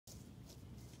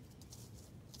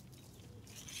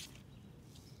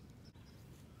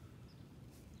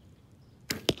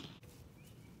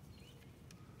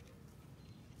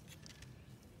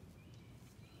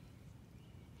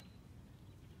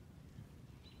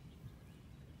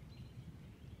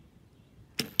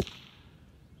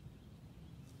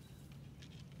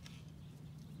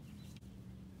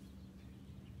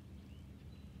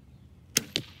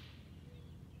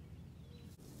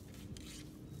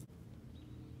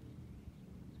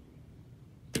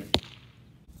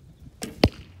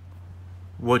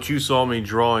What you saw me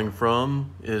drawing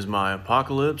from is my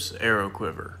Apocalypse Arrow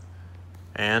Quiver.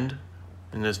 And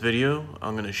in this video,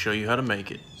 I'm going to show you how to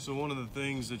make it. So one of the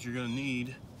things that you're going to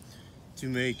need to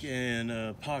make an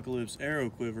Apocalypse Arrow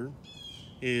Quiver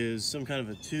is some kind of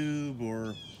a tube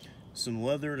or some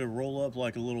leather to roll up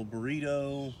like a little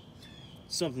burrito,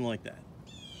 something like that.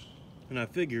 And I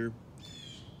figure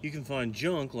you can find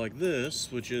junk like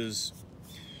this, which is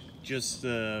just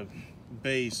the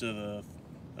base of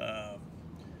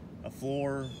a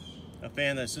floor, a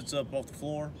fan that sits up off the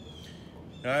floor.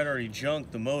 Now, I'd already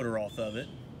junked the motor off of it,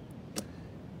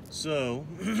 so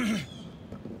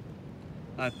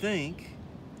I think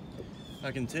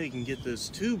I can take and get this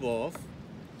tube off,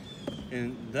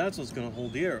 and that's what's going to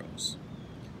hold the arrows.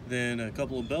 Then a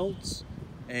couple of belts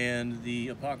and the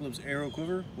Apocalypse Arrow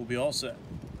Quiver will be all set.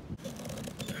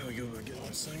 There we go, get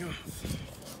this thing off.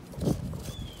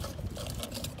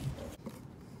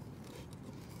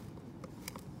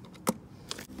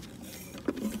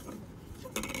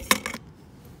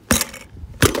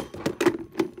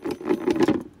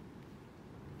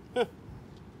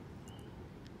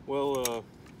 Well,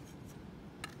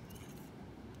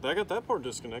 I got that part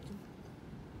disconnected.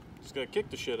 Just gotta kick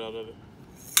the shit out of it.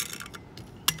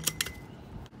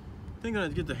 I think I have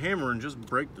to get the hammer and just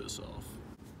break this off.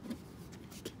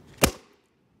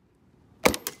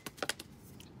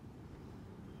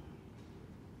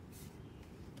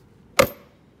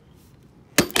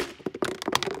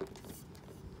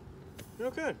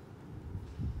 Okay.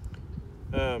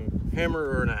 Hammer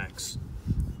or an axe.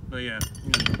 But yeah,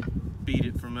 you beat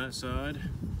it from that side.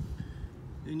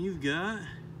 And you've got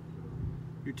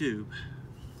your tube.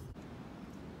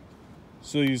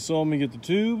 So you saw me get the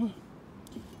tube.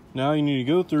 Now you need to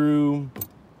go through,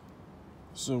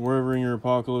 so wherever in your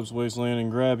Apocalypse Wasteland, and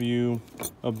grab you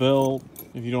a belt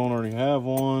if you don't already have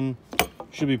one.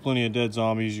 Should be plenty of dead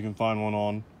zombies you can find one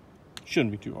on.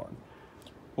 Shouldn't be too hard.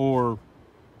 Or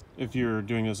if you're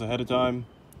doing this ahead of time,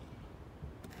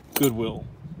 Goodwill,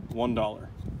 $1.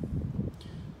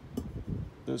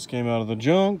 This came out of the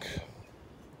junk.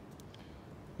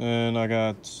 And I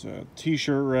got a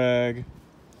t-shirt rag,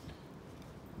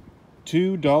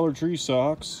 2 Dollar Tree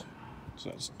socks,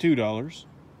 so that's $2,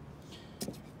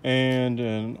 and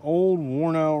an old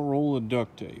worn out roll of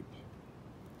duct tape.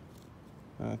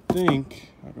 I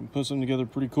think I can put something together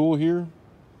pretty cool here,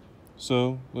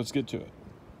 so let's get to it.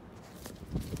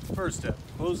 First step,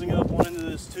 closing up one end of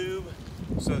this tube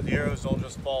so that the arrows don't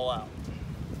just fall out.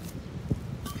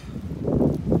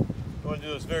 You want to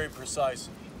do this very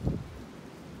precisely.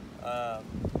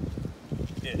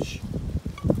 Ish.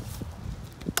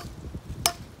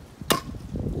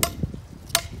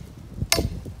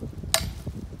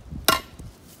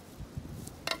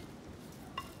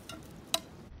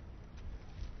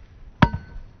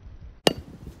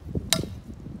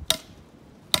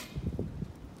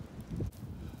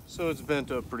 So it's bent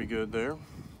up pretty good there,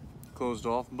 closed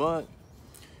off, but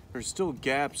there's still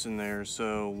gaps in there,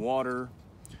 so water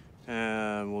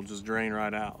will just drain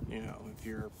right out, you know, if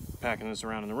you're packing this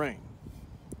around in the rain.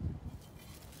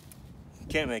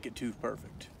 Can't make it too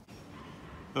perfect.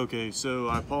 Okay, so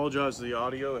I apologize for the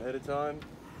audio ahead of time.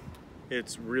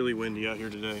 It's really windy out here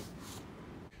today.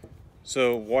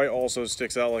 So white also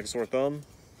sticks out like a sore thumb.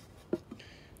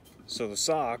 So the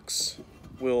socks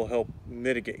will help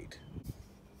mitigate.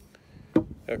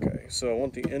 Okay, so I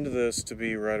want the end of this to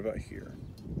be right about here.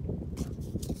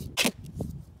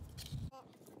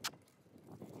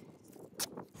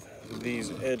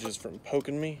 These edges from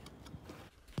poking me.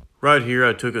 Right here,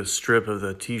 I took a strip of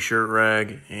the t-shirt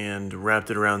rag and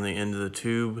wrapped it around the end of the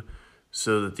tube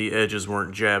so that the edges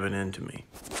weren't jabbing into me.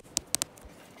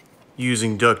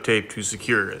 Using duct tape to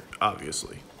secure it,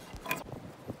 obviously.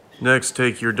 Next,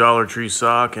 take your Dollar Tree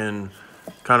sock and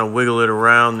kind of wiggle it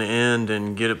around the end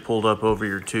and get it pulled up over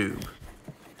your tube.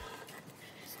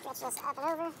 Stretch this up and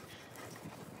over.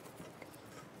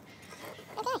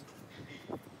 Okay.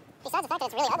 Besides the fact that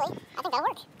it's really ugly, I think that'll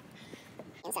work.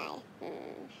 Inside.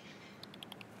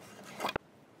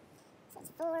 So it's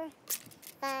 4,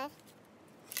 5.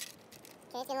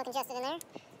 Okay, it's getting a little congested in there.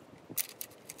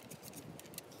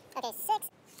 Okay, 6.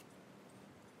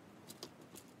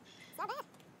 It's not bad.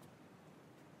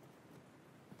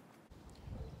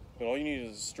 But all you need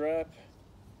is a strap,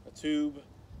 a tube,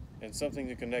 and something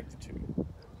to connect the two.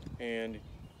 And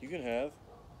you can have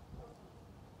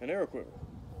an arrow quiver.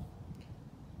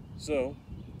 So,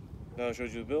 now I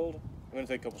showed you the build, I'm going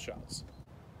to take a couple shots.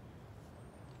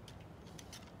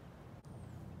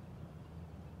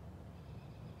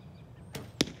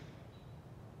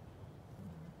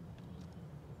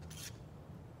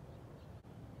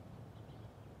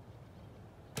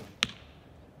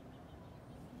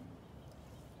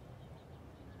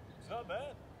 Not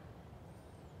bad.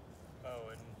 Oh,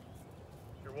 and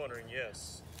you're wondering,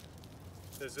 yes,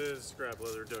 this is scrap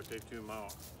leather duct tape to my arm.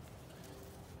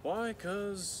 Why?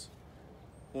 Because,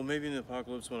 well, maybe in the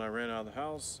apocalypse when I ran out of the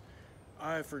house,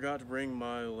 I forgot to bring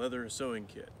my leather sewing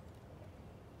kit.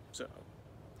 So,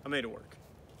 I made it work.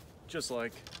 Just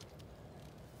like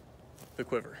the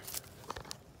quiver.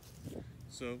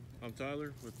 So, I'm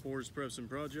Tyler with Forest Preps and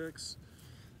Projects,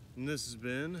 and this has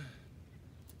been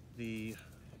the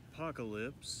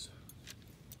Apocalypse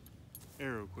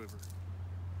Arrow Quiver.